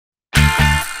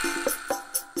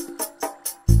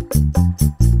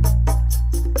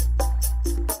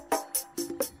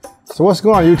So what's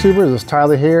going on, YouTubers? It's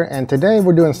Tyler here, and today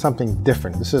we're doing something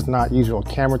different. This is not usual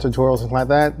camera tutorials and like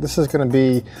that. This is going to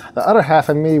be the other half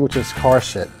of me, which is car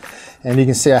shit. And you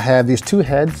can see I have these two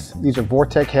heads. These are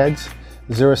Vortec heads,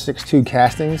 062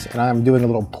 castings, and I'm doing a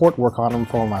little port work on them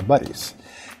for one of my buddies.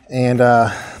 And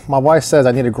my wife says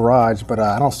I need a garage, but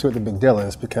I don't see what the big deal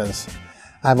is because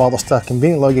I have all the stuff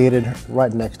conveniently located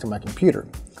right next to my computer.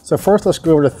 So first, let's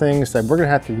go over the things that we're going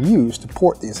to have to use to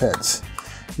port these heads.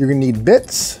 You're going to need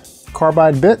bits,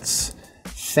 carbide bits,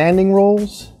 sanding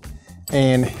rolls,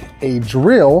 and a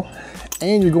drill,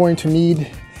 and you're going to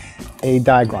need a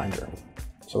die grinder.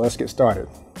 So let's get started.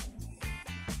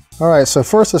 All right, so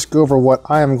first let's go over what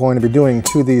I am going to be doing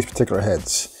to these particular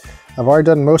heads. I've already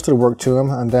done most of the work to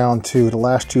them. I'm down to the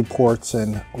last two ports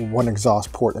and one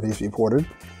exhaust port that needs to be ported.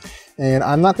 And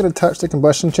I'm not going to touch the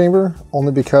combustion chamber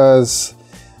only because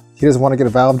he doesn't want to get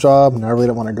a valve job, and I really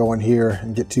don't want to go in here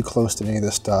and get too close to any of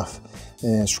this stuff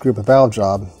and screw up a valve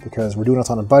job because we're doing this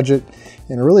on a budget,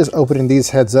 and it really is opening these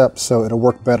heads up so it'll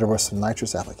work better with some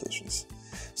nitrous applications.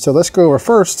 So let's go over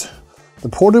first the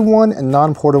ported one and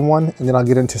non-ported one, and then I'll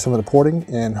get into some of the porting,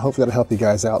 and hopefully that'll help you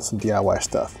guys out, some DIY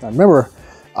stuff. Now remember,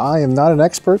 I am not an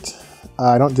expert.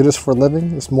 I don't do this for a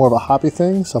living. It's more of a hobby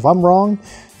thing, so if I'm wrong,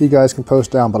 you guys can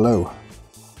post down below.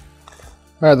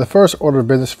 All right, the first order of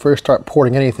business before you start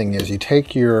porting anything is you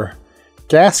take your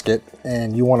gasket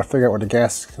and you want to figure out where the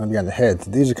gasket is going to be on the heads.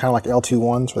 These are kind of like L2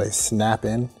 ones where they snap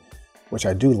in, which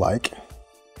I do like.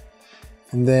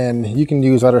 And then you can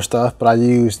use other stuff, but I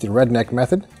use the redneck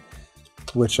method,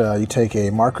 which you take a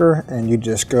marker and you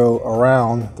just go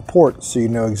around the port so you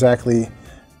know exactly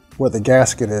where the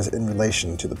gasket is in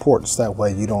relation to the ports. That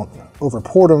way you don't over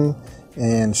port them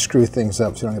and screw things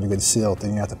up so you don't get a good seal.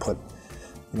 Then you have to put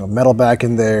metal back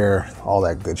in there, all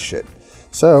that good shit.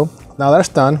 So now that's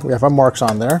done, we have our marks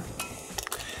on there.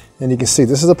 And you can see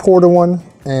this is a ported one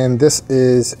and this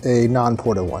is a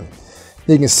non-ported one.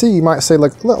 You can see, you might say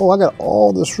like, oh, I got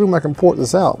all this room, I can port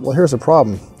this out. Well, here's the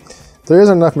problem. There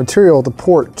isn't enough material to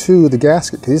port to the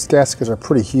gasket because these gaskets are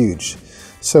pretty huge.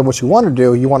 So what you want to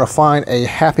do, you want to find a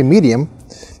happy medium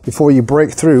before you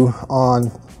break through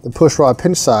on the push rod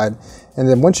pinch side. And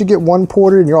then once you get one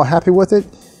ported and you're all happy with it,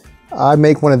 I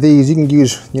make one of these. You can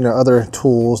use other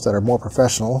tools that are more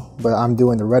professional, but I'm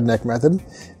doing the redneck method.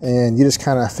 And you just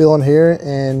kind of fill in here,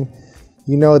 and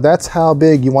that's how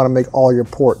big you want to make all your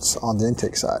ports on the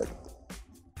intake side.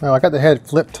 Now I got the head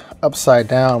flipped upside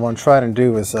down. What I'm trying to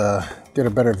do is get a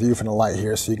better view from the light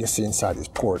here so you can see inside these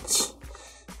ports.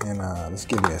 And just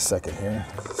give me a second here.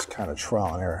 It's kind of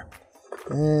trial and error.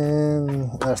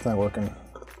 And that's not working.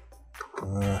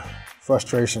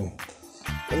 Frustration.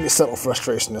 Let me settle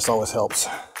frustration, this always helps.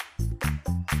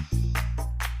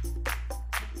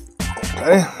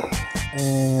 Okay,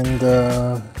 and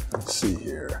let's see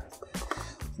here.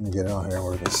 Let me get out here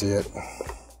where we can see it.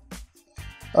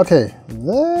 Okay,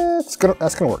 that's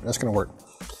gonna work.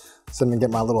 So let me get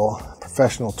my little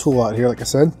professional tool out here, like I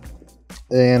said.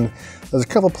 And there's a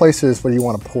couple places where you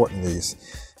want to port in these.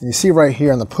 And you see right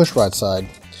here on the push rod side,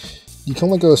 you can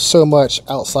only go so much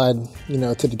outside,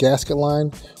 to the gasket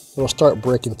line. It'll start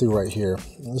breaking through right here.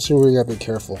 This is where you gotta be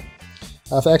careful.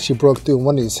 I've actually broke through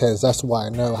one of these heads. That's why I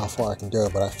know how far I can go,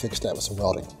 but I fixed that with some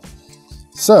welding.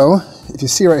 So, if you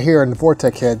see right here in the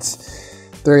Vortec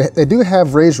heads, they do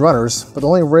have raised runners, but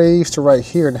only raised to right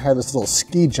here and have this little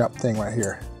ski jump thing right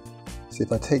here. See,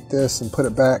 if I take this and put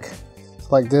it back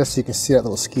like this, you can see that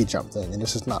little ski jump thing, and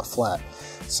this is not flat.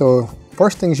 So,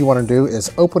 first things you wanna do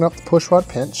is open up the push rod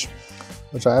pinch,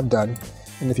 which I have done.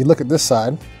 And if you look at this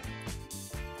side,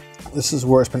 this is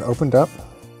where it's been opened up.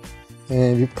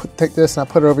 And if you take this and I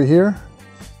put it over here,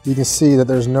 you can see that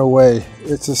there's no way,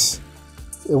 it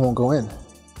won't go in.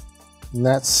 And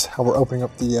that's how we're opening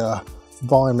up the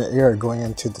volume of air going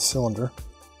into the cylinder.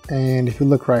 And if you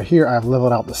look right here, I've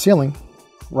leveled out the ceiling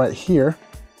right here,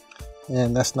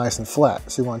 and that's nice and flat.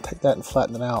 So you want to take that and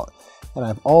flatten it out. And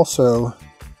I've also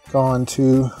gone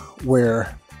to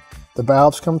where the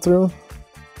valves come through,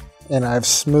 and I've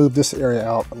smoothed this area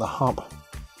out on the hump.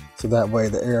 So that way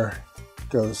the air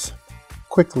goes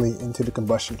quickly into the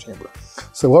combustion chamber.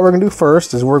 So what we're gonna do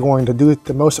first is we're going to do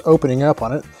the most opening up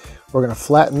on it. We're gonna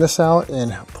flatten this out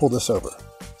and pull this over.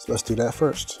 So let's do that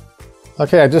first.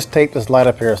 Okay, I just taped this light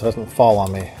up here so it doesn't fall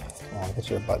on me. Oh,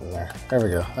 get your button there. There we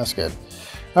go, that's good.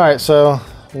 All right, so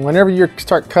whenever you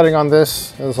start cutting on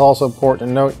this, it's also important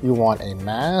to note you want a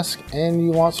mask and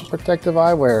you want some protective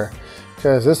eyewear,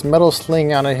 because this metal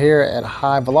sling out of here at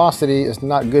high velocity is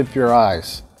not good for your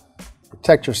eyes.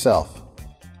 Protect yourself.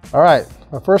 All right,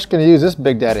 I'm first gonna use this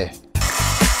big daddy.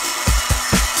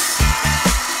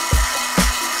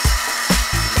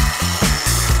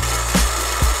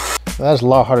 So that's a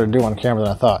lot harder to do on camera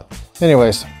than I thought.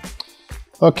 Anyways,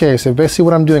 okay, so basically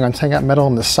what I'm doing, I'm taking out metal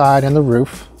on the side and the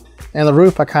roof. And the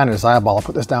roof, I kind of just eyeball. I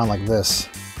put this down like this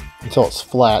until it's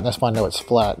flat. And that's why I know it's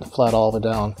flat all the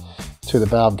way down to the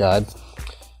valve guide.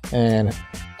 And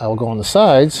I will go on the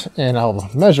sides and I'll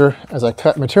measure as I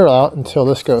cut material out until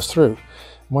this goes through.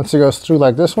 Once it goes through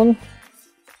like this one,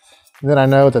 then I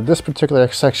know that this particular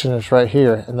section is right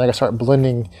here, and then I can start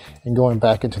blending and going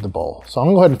back into the bowl. So I'm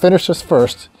gonna go ahead and finish this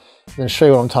first, and then show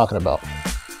you what I'm talking about.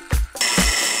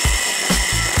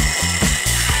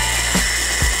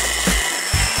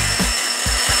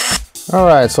 All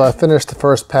right, so I finished the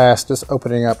first pass, just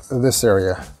opening up this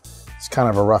area. It's kind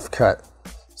of a rough cut.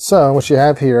 So what you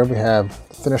have here, we have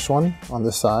the finished one on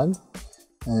this side,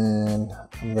 and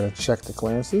I'm gonna check the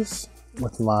clearances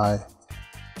with my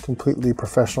completely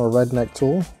professional redneck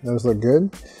tool. Those look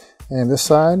good. And this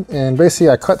side, and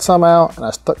basically I cut some out and I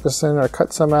stuck this in there, I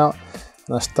cut some out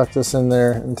and I stuck this in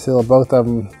there until both of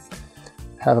them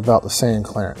have about the same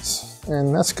clearance.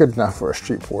 And that's good enough for a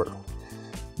street port.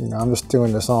 You know, I'm just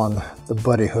doing this on the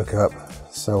buddy hookup,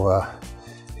 so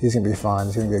he's gonna be fine.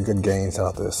 He's gonna get good gains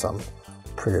out of this, so I'm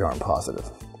pretty darn positive.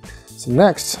 So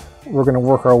next, we're gonna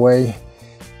work our way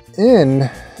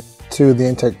in to the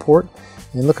intake port.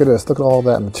 And look at this, look at all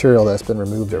that material that's been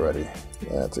removed already.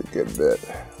 That's a good bit.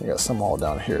 We got some all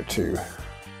down here too.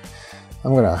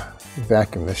 I'm gonna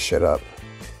vacuum this shit up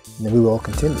and then we will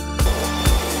continue.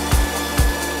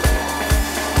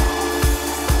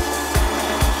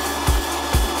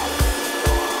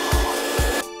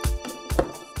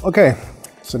 Okay,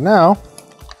 so now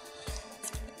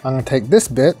I'm gonna take this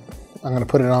bit, I'm gonna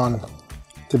put it on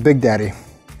to Big Daddy,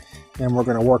 and we're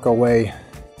gonna work our way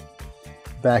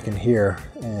back in here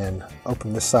and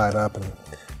open this side up and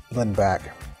blend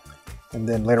back. And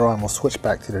then later on we'll switch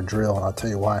back to the drill, and I'll tell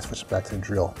you why I switched back to the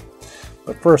drill.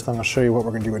 But first I'm gonna show you what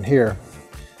we're gonna do in here,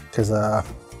 because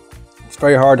it's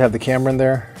very hard to have the camera in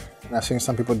there, and I've seen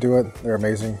some people do it. They're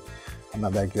amazing. I'm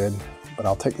not that good, but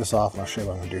I'll take this off and I'll show you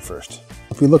what I'm gonna do first.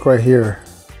 If we look right here,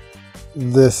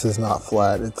 this is not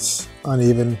flat, it's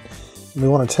uneven. We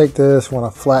wanna take this, we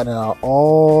wanna flatten it out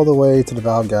all the way to the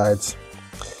valve guides.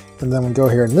 And then we go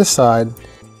here on this side,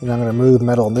 and I'm gonna move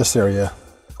metal in this area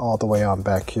all the way on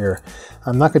back here.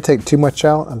 I'm not gonna take too much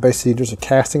out. I'm basically, there's a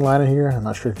casting line in here. I'm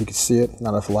not sure if you can see it,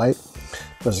 not enough light.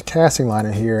 There's a casting line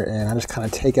in here, and I just kind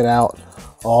of take it out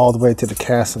all the way to the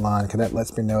casting line, because that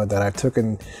lets me know that I've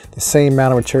taken the same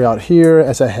amount of material out here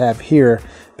as I have here,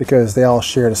 because they all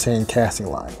share the same casting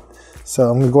line. So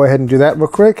I'm gonna go ahead and do that real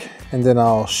quick, and then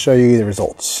I'll show you the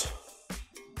results.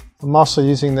 I'm also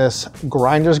using this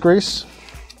grinder's grease.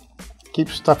 Keep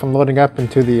stuff from loading up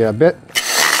into the bit.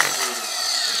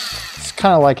 It's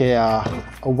kind of like a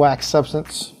wax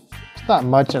substance. It's not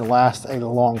much, it lasts a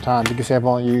long time. You can see I've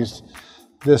only used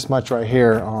this much right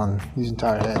here on these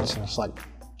entire heads. And it's like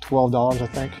 $12, I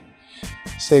think.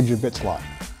 Saves your bits a lot.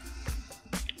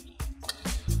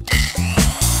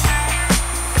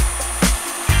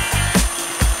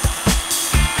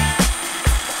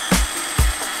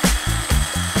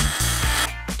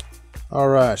 All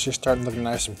right, she's starting looking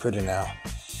nice and pretty now.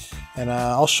 And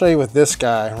I'll show you with this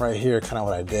guy right here kind of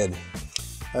what I did.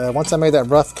 Once I made that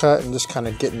rough cut and just kind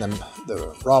of getting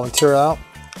the raw material out,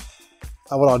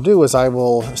 what I'll do is I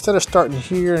will, instead of starting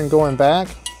here and going back,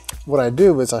 what I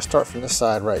do is I start from this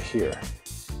side right here.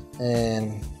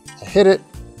 And I hit it,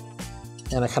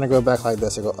 and I kind of go back like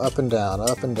this. I go up and down,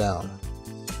 up and down.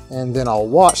 And then I'll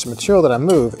watch the material that I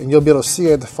move, and you'll be able to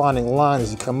see a defining line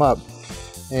as you come up.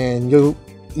 And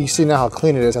you see now how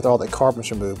clean it is after all that carbon's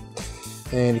removed.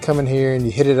 And you come in here and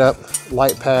you hit it up,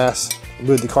 light pass,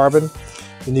 remove the carbon,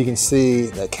 and you can see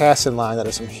that casting line that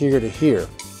is from here to here.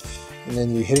 And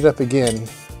then you hit it up again,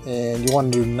 and you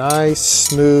want to do nice,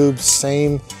 smooth,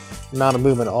 same amount of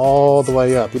movement all the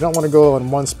way up. You don't want to go in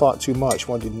one spot too much. You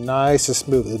want to do nice and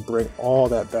smooth and bring all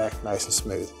that back nice and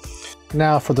smooth.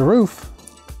 Now for the roof,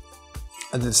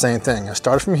 I did the same thing. I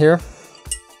started from here,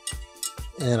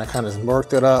 and I kind of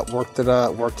worked it up, worked it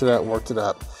up, worked it up, worked it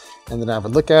up. And then I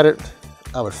would look at it,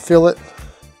 I would feel it,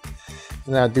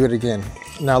 and then I'd do it again.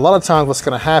 Now, a lot of times what's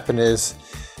gonna happen is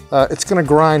it's gonna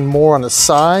grind more on the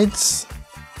sides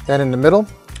than in the middle.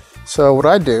 So what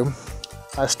I do,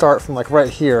 I start from like right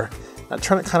here, I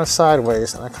turn it kind of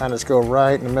sideways, and I kind of just go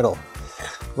right in the middle.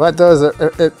 What that does,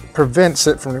 it prevents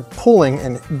it from pulling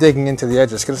and digging into the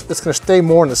edges, because it's gonna stay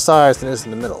more on the sides than it is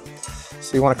in the middle.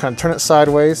 So you wanna kind of turn it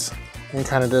sideways, and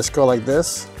kind of just go like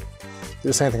this. Do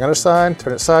the same thing other side,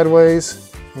 turn it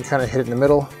sideways, and kind of hit it in the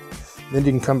middle. Then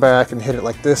you can come back and hit it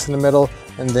like this in the middle,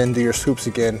 and then do your swoops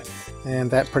again. And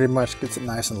that pretty much gets it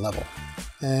nice and level.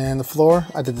 And the floor,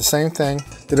 I did the same thing,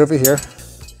 did over here.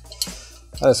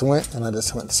 I just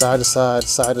went side to side,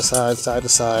 side to side, side to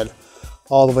side,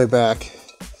 all the way back,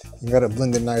 and got it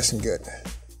blended nice and good.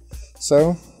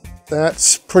 So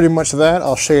that's pretty much that.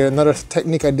 I'll show you another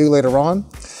technique I do later on,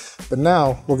 but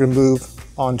now we're gonna move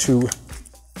on to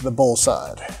the bowl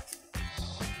side.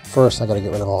 First, I gotta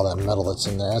get rid of all that metal that's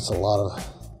in there. That's a lot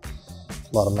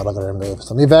of metal I gotta remove.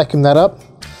 So let me vacuum that up,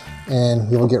 and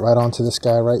we'll get right onto this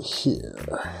guy right here.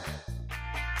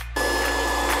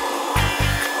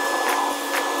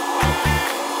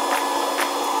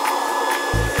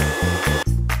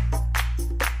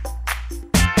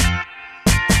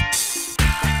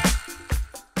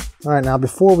 All right, now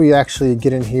before we actually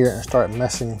get in here and start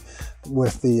messing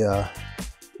with the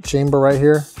chamber right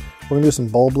here, we're gonna do some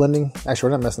bowl blending.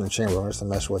 Actually, we're not messing with the chamber, we're just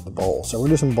gonna mess with the bowl. So we're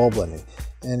gonna do some bowl blending.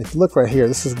 And if you look right here,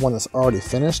 this is one that's already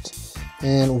finished.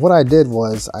 And what I did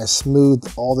was I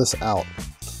smoothed all this out.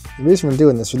 The reason we're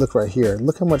doing this, you look right here,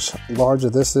 look how much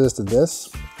larger this is to this.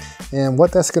 And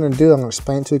what that's gonna do, I'm gonna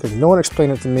explain to you, because no one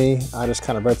explained it to me. I just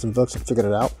kind of read some books and figured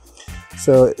it out.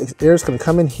 So air's gonna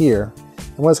come in here,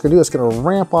 and what it's gonna do, it's gonna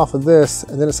ramp off of this,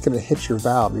 and then it's gonna hit your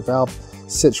valve. Your valve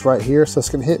sits right here, so it's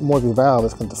gonna hit more of your valve.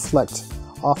 It's gonna deflect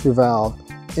off your valve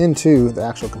into the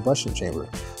actual combustion chamber.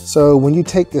 So when you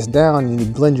take this down and you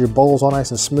blend your bowls all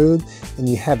nice and smooth, and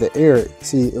you have the air,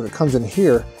 see when it comes in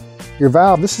here, your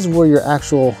valve, this is where your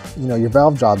actual, your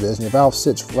valve job is, and your valve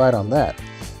sits right on that.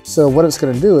 So what it's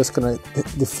gonna do, it's gonna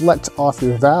deflect off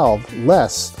your valve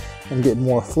less and get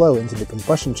more flow into the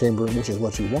combustion chamber, which is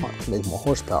what you want to make more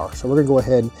horsepower. So we're gonna go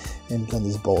ahead and blend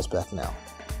these bowls back now.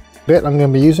 The bit I'm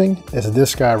gonna be using is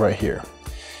this guy right here.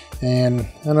 And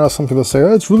I know some people say,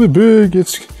 oh, it's really big,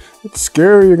 it's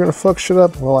scary, you're gonna fuck shit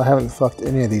up. Well, I haven't fucked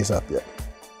any of these up yet.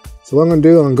 So what I'm gonna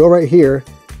do, I'm gonna go right here,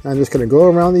 and I'm just gonna go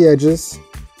around the edges,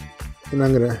 and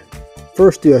I'm gonna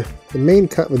first do the main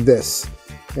cut with this,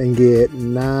 and get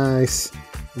nice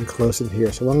and close in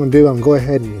here. So what I'm gonna do, I'm gonna go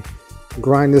ahead and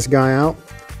grind this guy out,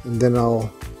 and then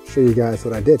I'll show you guys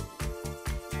what I did.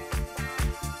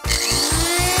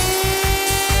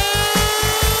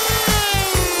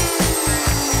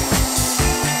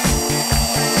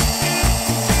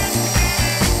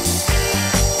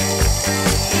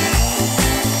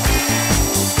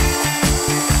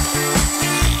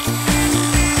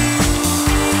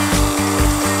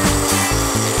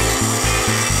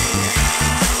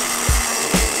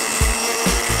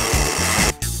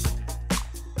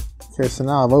 Okay, so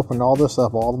now I've opened all this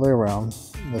up all the way around.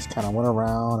 Just kind of went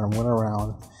around and went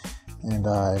around, and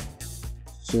I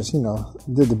just,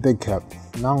 did the big cut.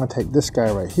 Now I'm going to take this guy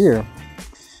right here,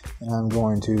 and I'm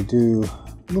going to do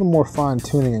a little more fine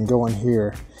tuning and go in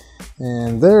here.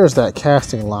 And there's that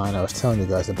casting line I was telling you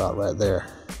guys about right there.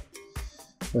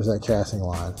 There's that casting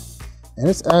line. And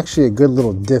it's actually a good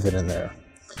little divot in there.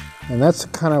 And that's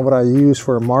kind of what I use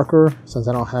for a marker, since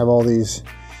I don't have all these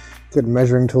good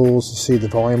measuring tools to see the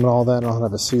volume and all that. I don't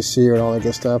have a CC or all that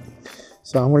good stuff.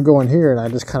 So I'm gonna go in here, and I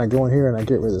just kind of go in here and I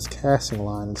get rid of this casting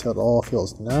line until it all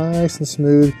feels nice and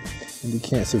smooth and you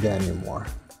can't see that anymore.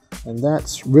 And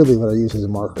that's really what I use as a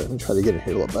marker. Let me try to get it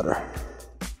here a little better.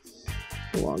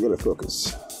 Hold on, get it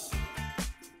focus.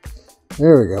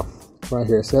 There we go, right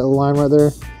here. See that little line right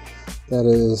there? That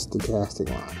is the casting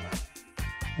line.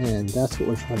 And that's what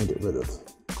we're trying to get rid of.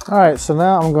 All right, so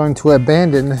now I'm going to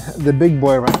abandon the big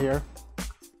boy right here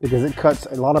because it cuts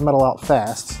a lot of metal out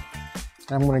fast.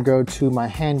 And I'm going to go to my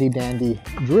handy dandy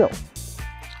drill.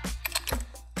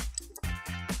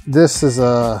 This is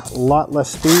a lot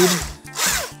less speed,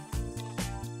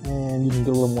 and you can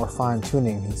do a little more fine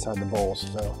tuning inside the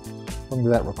bowls. So let me do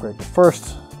that real quick. But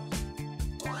first,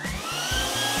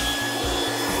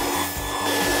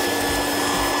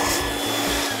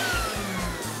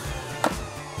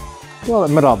 get all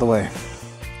that metal out of the way.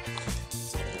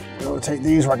 Rotate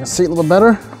these where I can see it a little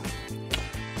better,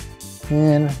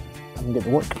 and I can get to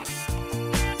work.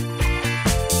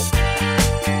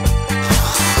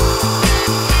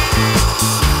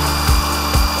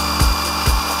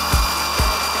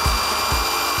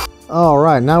 All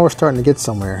right, now we're starting to get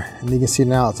somewhere, and you can see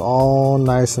now it's all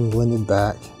nice and blended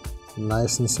back,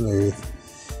 nice and smooth,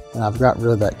 and I've got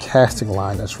rid of that casting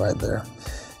line that's right there.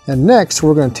 And next,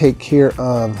 we're going to take care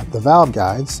of the valve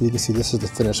guides. So you can see this is the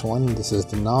finished one, this is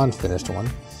the non-finished one.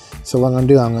 So what I'm going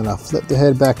to do, I'm going to flip the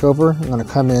head back over. I'm going to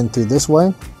come in through this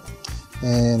way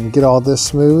and get all this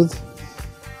smooth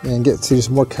and get to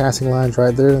some more casting lines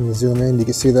right there, and zoom in, you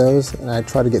can see those. And I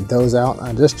try to get those out.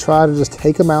 I just try to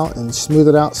take them out and smooth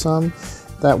it out some.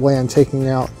 That way I'm taking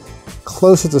out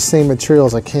close to the same material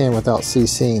as I can without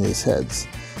CCing these heads.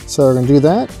 So we're going to do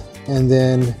that, and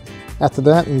then after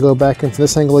that, and go back in from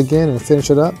this angle again and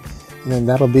finish it up, and then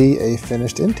that'll be a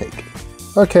finished intake.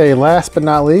 Okay, last but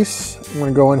not least, I'm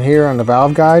going to go in here on the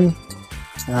valve guide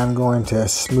and I'm going to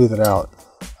smooth it out.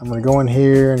 I'm going to go in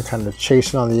here and kind of chase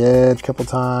it on the edge a couple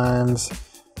times,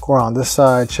 go on this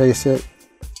side, chase it,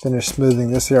 finish smoothing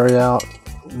this area out,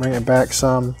 bring it back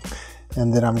some,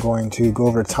 and then I'm going to go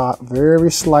over the top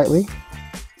very slightly.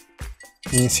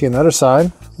 And you can see on the other side,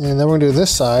 and then we're going to do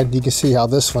this side. You can see how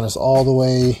this one is all the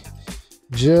way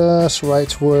just right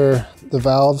to where the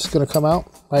valve's going to come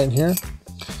out, right in here.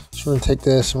 So we're going to take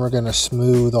this and we're going to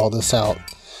smooth all this out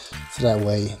so that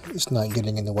way it's not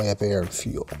getting in the way of air and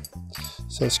fuel.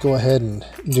 So let's go ahead and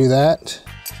do that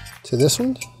to this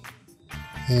one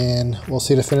and we'll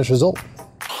see the finished result.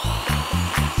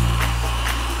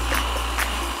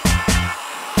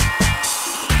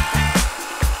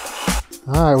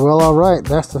 All right,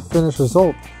 that's the finished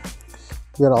result.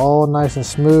 You got it all nice and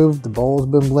smooth, the bowl's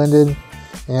been blended.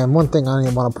 And one thing I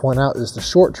want to point out is the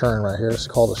short turn right here. It's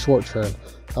called a short turn.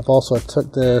 I've also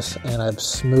took this and I've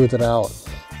smoothed it out.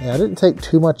 And I didn't take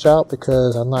too much out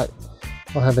because I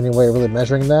don't have any way of really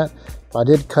measuring that. But I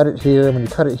did cut it here. When you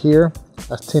cut it here,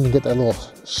 I tend to get that little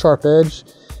sharp edge.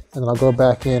 And then I'll go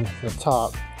back in the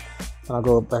top. And I'll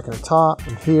go back in the top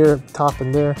and here, top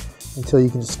and there, until you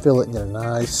can just feel it and get a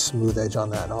nice smooth edge on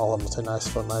that. And all of them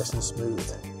stay nice and smooth.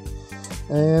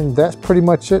 And that's pretty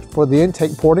much it for the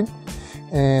intake porting.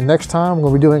 And next time I'm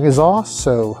going to be doing exhaust,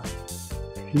 so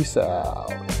peace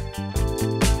out.